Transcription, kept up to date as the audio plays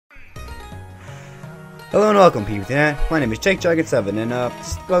Hello and welcome people to that. My name is JakeDragon7 and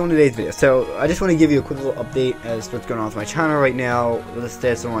just welcome to today's video. So I just want to give you a quick little update as to what's going on with my channel right now, what the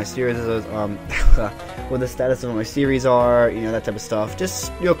status of my series is, what the status of my series are, you know, that type of stuff.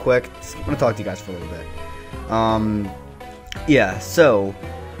 Just real quick, just want to talk to you guys for a little bit. Yeah, so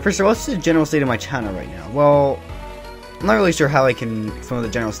first of all, what's the general state of my channel right now? Well, I'm not really sure how I can explain what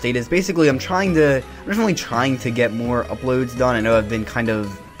the general state is. Basically, I'm definitely trying to get more uploads done. I know I've been kind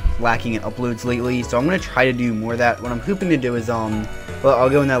of lacking in uploads lately, so I'm going to try to do more of that. What I'm hoping to do is, well, I'll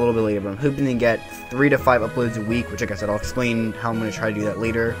go in that a little bit later, but I'm hoping to get 3 to 5 uploads a week, which like I said, I'll explain how I'm going to try to do that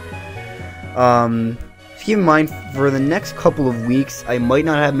later. Keep in mind, for the next couple of weeks, I might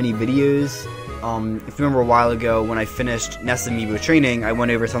not have many videos. If you remember a while ago, when I finished Nest Amiibo training, I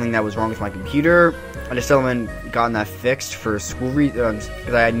went over something that was wrong with my computer. I just still haven't gotten that fixed for school reasons,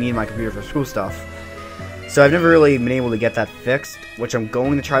 because I needed my computer for school stuff. So I've never really been able to get that fixed, which I'm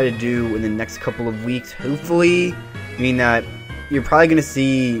going to try to do in the next couple of weeks, hopefully. Meaning that you're probably going to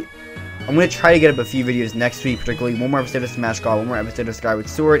see, I'm going to try to get up a few videos next week, particularly one more episode of Smash God, one more episode of Skyward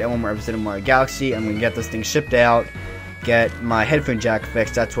Sword, and one more episode of Mario Galaxy. I'm going to get this thing shipped out, get my headphone jack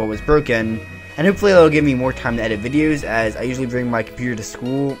fixed, that's what was broken, and hopefully that'll give me more time to edit videos, as I usually bring my computer to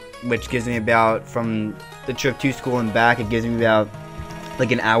school, which gives me about, from the trip to school and back, it gives me about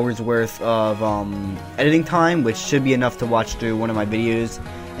like an hour's worth of editing time, which should be enough to watch through one of my videos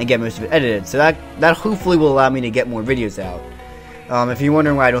and get most of it edited. So that hopefully will allow me to get more videos out. If you're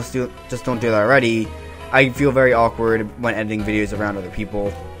wondering why I just don't do that already, I feel very awkward when editing videos around other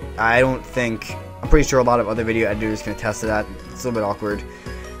people. I'm pretty sure a lot of other video editors can attest to that. It's a little bit awkward.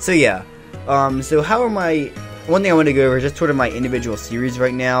 So yeah, so how are one thing I want to go over is just sort of my individual series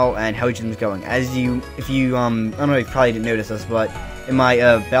right now and how each of them is going. I don't know if you probably didn't notice this, but in my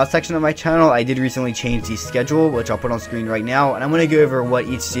about section of my channel, I did recently change the schedule, which I'll put on screen right now, and I'm going to go over what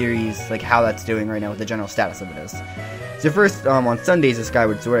each series, like how that's doing right now, what the general status of it is. So first, on Sundays is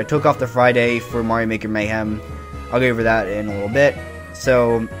Skyward Sword. I took off the Friday for Mario Maker Mayhem. I'll go over that in a little bit.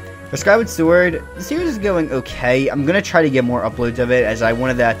 So for Skyward Sword, the series is going okay. I'm going to try to get more uploads of it, as I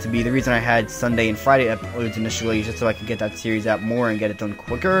wanted that to be the reason I had Sunday and Friday uploads initially, just so I could get that series out more and get it done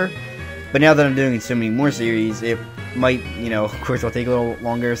quicker. But now that I'm doing so many more series, it might, you know, of course, it'll take a little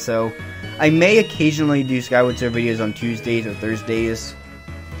longer, so I may occasionally do Skyward Sword videos on Tuesdays or Thursdays,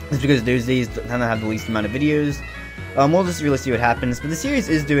 just because those days tend to have the least amount of videos. We'll just really see what happens, but the series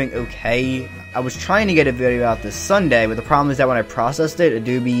is doing okay. I was trying to get a video out this Sunday, but the problem is that when I processed it,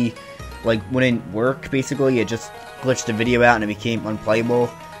 Adobe, like, wouldn't work, basically. It just glitched the video out and it became unplayable,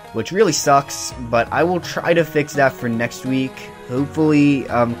 which really sucks, but I will try to fix that for next week. Hopefully,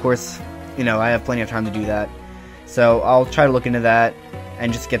 of course, you know, I have plenty of time to do that. So I'll try to look into that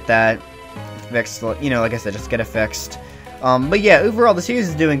and just get that fixed, you know, like I said, just get it fixed. But yeah, overall, the series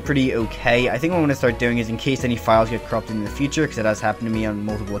is doing pretty okay. I think what I'm going to start doing is, in case any files get corrupted in the future, because it has happened to me on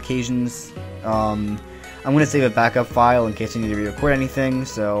multiple occasions, I'm going to save a backup file in case I need to re-record anything.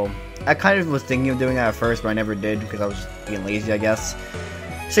 So I kind of was thinking of doing that at first, but I never did because I was just being lazy, I guess.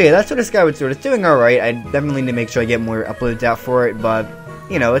 So yeah, that's what Skyward Sword is doing alright. I definitely need to make sure I get more uploads out for it, but,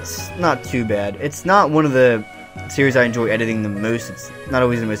 you know, it's not too bad. It's not one of the series I enjoy editing the most. It's not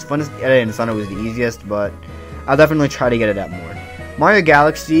always the most funnest to edit, and it's not always the easiest, but I'll definitely try to get it out more. Mario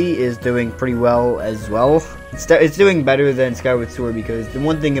Galaxy is doing pretty well as well. It's doing better than Skyward Sword, because the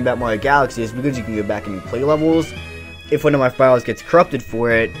one thing about Mario Galaxy is because you can go back and replay levels, if one of my files gets corrupted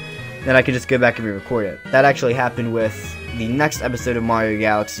for it, then I can just go back and re-record it. That actually happened with the next episode of Mario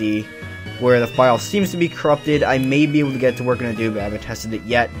Galaxy, where the file seems to be corrupted. I may be able to get it to work in Adobe. I haven't tested it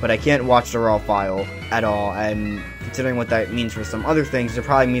yet, but I can't watch the raw file at all. And considering what that means for some other things, it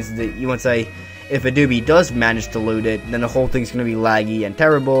probably means that you want to say, if Adobe does manage to load it, then the whole thing's going to be laggy and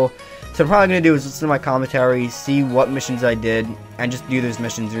terrible. So what I'm probably going to do is listen to my commentary, see what missions I did, and just do those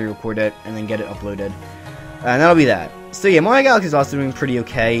missions, re-record it, and then get it uploaded. And that'll be that. So yeah, Mario Galaxy is also doing pretty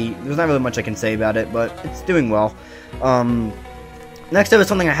okay. There's not really much I can say about it, but it's doing well. Next up is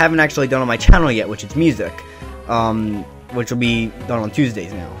something I haven't actually done on my channel yet, which is music, which will be done on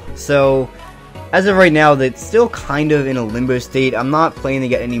Tuesdays now. So, as of right now, it's still kind of in a limbo state. I'm not planning to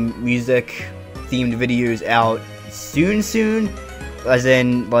get any music-themed videos out soon, as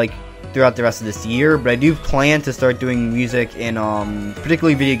in, like, throughout the rest of this year, but I do plan to start doing music in,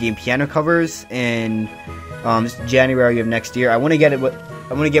 particularly video game piano covers in, January of next year. I want to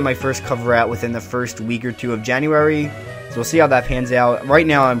get my first cover out within the first week or two of January. So we'll see how that pans out. Right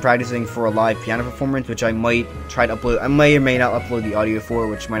now I'm practicing for a live piano performance, which I might try to upload. I may or may not upload the audio for,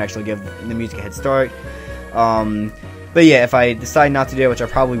 which might actually give the music a head start. But yeah, if I decide not to do it, which I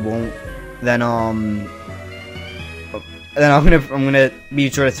probably won't, then And then I'm gonna be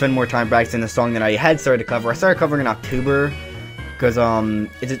sure to spend more time practicing the song that I had started to cover. I started covering in October because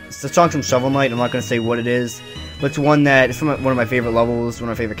it's a song from Shovel Knight. I'm not gonna say what it is, but it's one that it's one of my favorite levels, one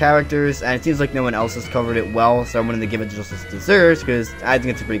of my favorite characters, and it seems like no one else has covered it well. So I wanted to give it just as it deserves because I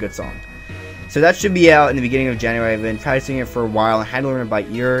think it's a pretty good song. So that should be out in the beginning of January. I've been practicing it for a while and had to learn it by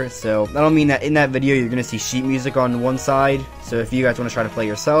ear. So that'll mean that in that video you're gonna see sheet music on one side. So if you guys want to try to play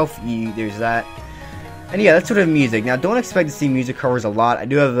yourself, there's that. And yeah, that's sort of music. Now, don't expect to see music covers a lot. I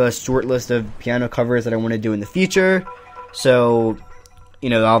do have a short list of piano covers that I want to do in the future. So, you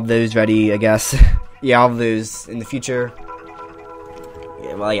know, I'll have those ready, I guess. Yeah, I'll have those in the future.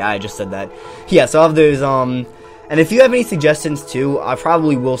 Yeah, well, yeah, I just said that. Yeah, so I'll have those, and if you have any suggestions, too, I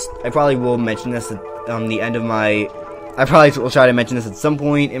probably will mention this at the end of my... I probably will try to mention this at some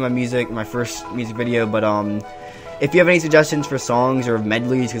point in my first music video, but, if you have any suggestions for songs or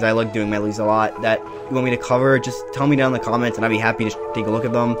medleys, because I like doing medleys a lot, that you want me to cover, just tell me down in the comments, and I'd be happy to take a look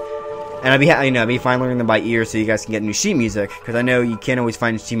at them. And I'd be fine learning them by ear, so you guys can get new sheet music, because I know you can't always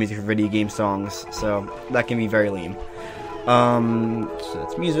find sheet music for video game songs, so that can be very lame. So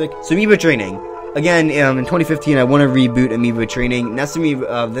that's music. So Amiibo training. Again, in 2015, I want to reboot Amiibo training.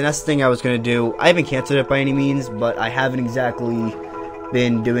 The next thing I was going to do, I haven't canceled it by any means, but I haven't exactly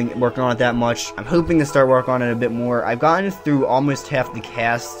been working on it that much. I'm hoping to start working on it a bit more. I've gotten through almost half the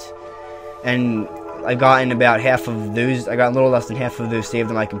cast, and I've gotten about half of those. I got a little less than half of those saved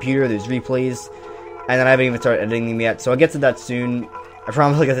on my computer, those replays, and then I haven't even started editing them yet. So I'll get to that soon. I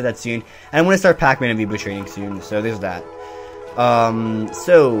promise I'll get to that soon. And I'm going to start Pac-Man Amiibo training soon. So there's that.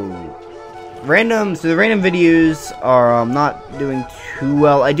 So the random videos are not doing too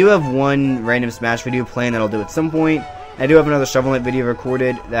well. I do have one random Smash video planned that I'll do at some point. I do have another Shovel Knight video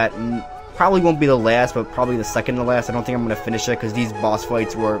recorded that probably won't be the last, but probably the second to last. I don't think I'm going to finish it because these boss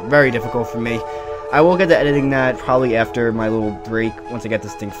fights were very difficult for me. I will get to editing that probably after my little break once I get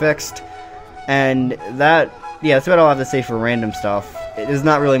this thing fixed. And that, yeah, that's what I'll have to say for random stuff. There's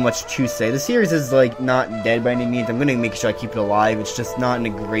not really much to say. The series is, like, not dead by any means. I'm going to make sure I keep it alive. It's just not in a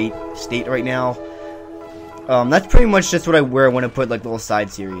great state right now. That's pretty much just where I want to put, like, little side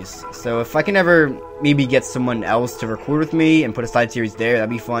series. So if I can ever maybe get someone else to record with me and put a side series there, that'd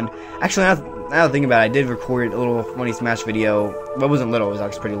be fun. Actually, now that I think about it, I did record a little funny Smash video. Well, it wasn't little, it was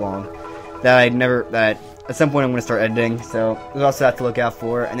actually pretty long. That at some point I'm going to start editing. So there's also that to look out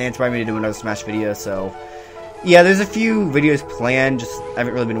for. And they inspired me to do another Smash video, so... Yeah, there's a few videos planned, just I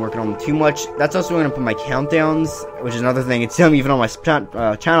haven't really been working on them too much. That's also going to put my countdowns, which is another thing. It's even on my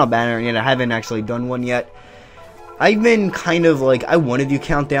channel banner, and I haven't actually done one yet. I've been kind of like, I want to do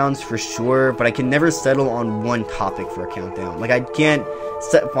countdowns for sure, but I can never settle on one topic for a countdown. Like, I can't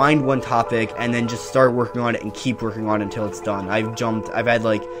find one topic and then just start working on it and keep working on it until it's done. I've had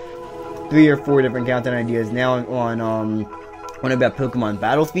like 3 or 4 different countdown ideas now on one about Pokemon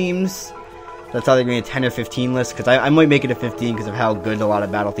battle themes. That's either going to be a 10 or 15 list, because I might make it a 15 because of how good a lot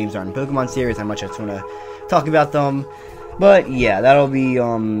of battle themes are in the Pokemon series, how much I just want to talk about them. But yeah, that'll be,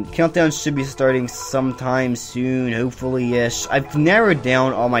 countdowns should be starting sometime soon, hopefully-ish. I've narrowed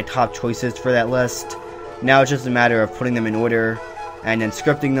down all my top choices for that list. Now it's just a matter of putting them in order, and then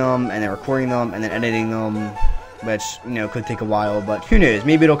scripting them, and then recording them, and then editing them, which, you know, could take a while, but who knows,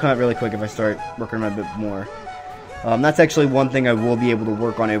 maybe it'll come out really quick if I start working on it a bit more. That's actually one thing I will be able to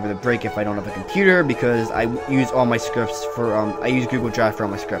work on over the break if I don't have a computer, because I use all my scripts for, I use Google Drive for all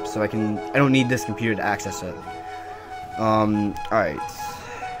my scripts, so I don't need this computer to access it. Alright.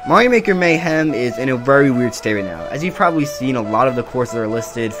 Mario Maker Mayhem is in a very weird state right now. As you've probably seen, a lot of the courses are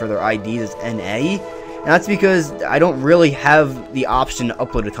listed for their IDs as NA, and that's because I don't really have the option to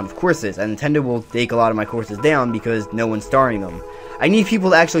upload a ton of courses, and Nintendo will take a lot of my courses down because no one's starring them. I need people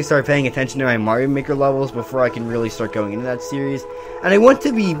to actually start paying attention to my Mario Maker levels before I can really start going into that series. And I want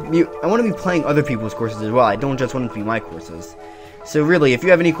to be playing other people's courses as well. I don't just want it to be my courses. So really, if you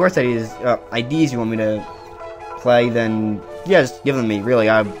have any course IDs you want me to play, then yeah, just give them to me. Really,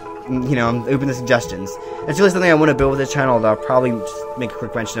 I'm open to suggestions. It's really something I want to build with this channel. That I'll probably just make a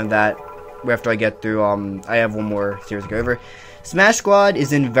quick mention of that after I get through. I have one more series to go over. Smash Squad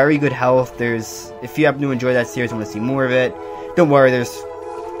is in very good health. If you happen to enjoy that series and want to see more of it, don't worry,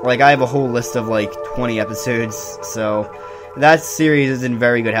 I have a whole list of, 20 episodes, so that series is in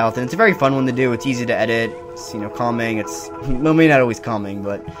very good health, and it's a very fun one to do. It's easy to edit, it's, calming, well, maybe not always calming,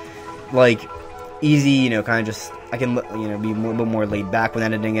 but, easy, kind of just, I can, be a little bit more laid back when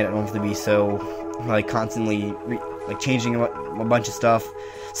editing it. I don't have to be so, constantly, changing a bunch of stuff.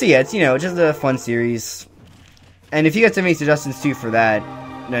 So, yeah, it's, just a fun series, and if you guys have any suggestions, too, for that,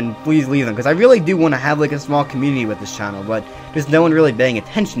 then please leave them, because I really do want to have a small community with this channel, but there's no one really paying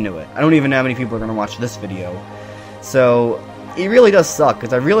attention to it. I don't even know how many people are going to watch this video. So it really does suck,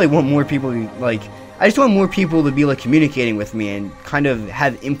 because I really want more people to, like, I just want more people to be, like, communicating with me and kind of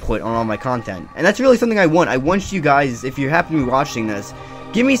have input on all my content. And that's really something I want. I want you guys, if you happen to be watching this,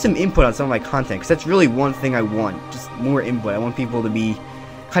 give me some input on some of my content, because that's really one thing I want, just more input. I want people to be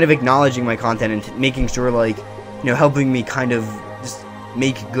kind of acknowledging my content and making sure, like, you know, helping me kind of just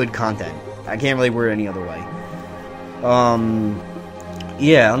make good content. I can't really word it any other way.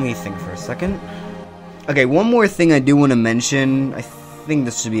 Yeah, let me think for a second. Okay, one more thing I do want to mention. I think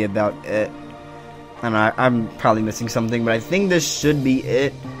this should be about it. And I'm probably missing something, but I think this should be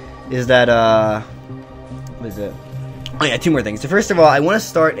it. Is that, what is it? Oh yeah, 2 more things. So first of all, I want to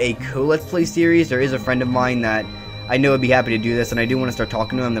start a co-Let's Play series. There is a friend of mine that I know would be happy to do this, and I do want to start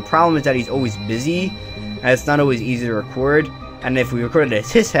talking to him. The problem is that he's always busy, and it's not always easy to record. And if we record it at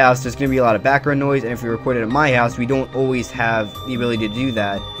his house, there's going to be a lot of background noise, and if we record it at my house, we don't always have the ability to do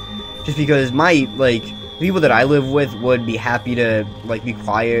that. Just because my, like, people that I live with would be happy to, like, be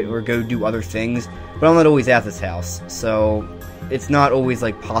quiet or go do other things, but I'm not always at this house, so it's not always,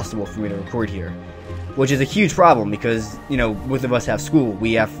 like, possible for me to record here. Which is a huge problem, because, you know, both of us have school,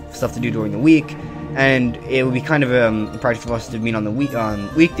 we have stuff to do during the week, and it would be kind of impractical for us to meet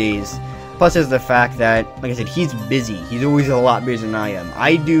on weekdays. Plus, there's the fact that, like I said, he's busy. He's always a lot busier than I am.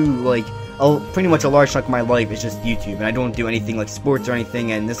 I do, like, pretty much a large chunk of my life is just YouTube, and I don't do anything like sports or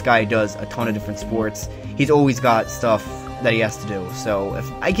anything, and this guy does a ton of different sports. He's always got stuff that he has to do, so if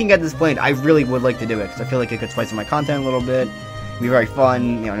I can get this planned, I really would like to do it, because I feel like it could spice up my content a little bit, be very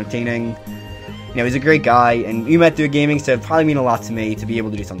fun, you know, entertaining. You know, he's a great guy, and we met through gaming, so it'd probably mean a lot to me to be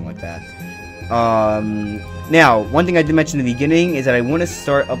able to do something like that. Now, one thing I did mention in the beginning is that I want to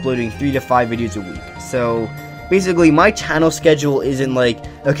start uploading 3 to 5 videos a week. So, basically, my channel schedule isn't like,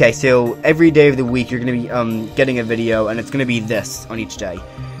 okay, so every day of the week you're going to be getting a video, and it's going to be this on each day.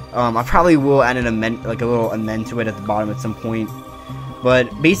 I probably will add a little amend to it at the bottom at some point. But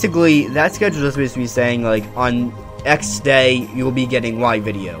basically, that schedule is supposed to be saying, like, on X day, you'll be getting Y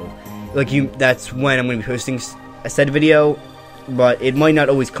video. Like, that's when I'm going to be posting a said video. But it might not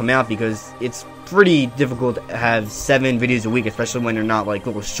always come out, because it's pretty difficult to have 7 videos a week, especially when they're not, like,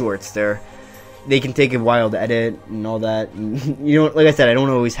 little shorts. They can take a while to edit and all that. And, you know, like I said, I don't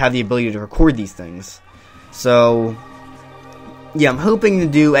always have the ability to record these things. So, yeah, I'm hoping to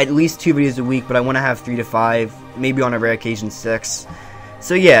do at least 2 videos a week, but I want to have 3 to 5, maybe on a rare occasion 6.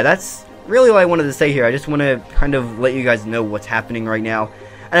 So, yeah, that's really all I wanted to say here. I just want to kind of let you guys know what's happening right now.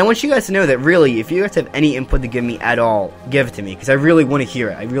 And I want you guys to know that, really, if you guys have any input to give me at all, give it to me, because I really want to hear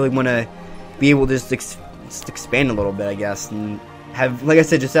it. I really want to be able to just expand a little bit, I guess, and have, like I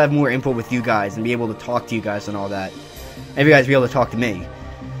said, just have more input with you guys, and be able to talk to you guys and all that. And you guys be able to talk to me.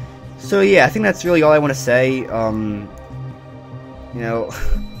 So, yeah, I think that's really all I want to say. You know,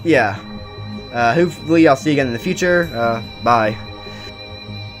 yeah. Hopefully I'll see you again in the future. Bye.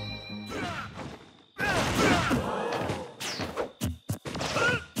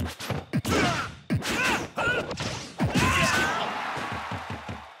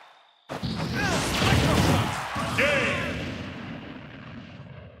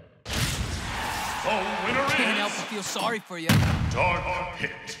 Can't help but feel sorry for you. Dark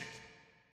Pit.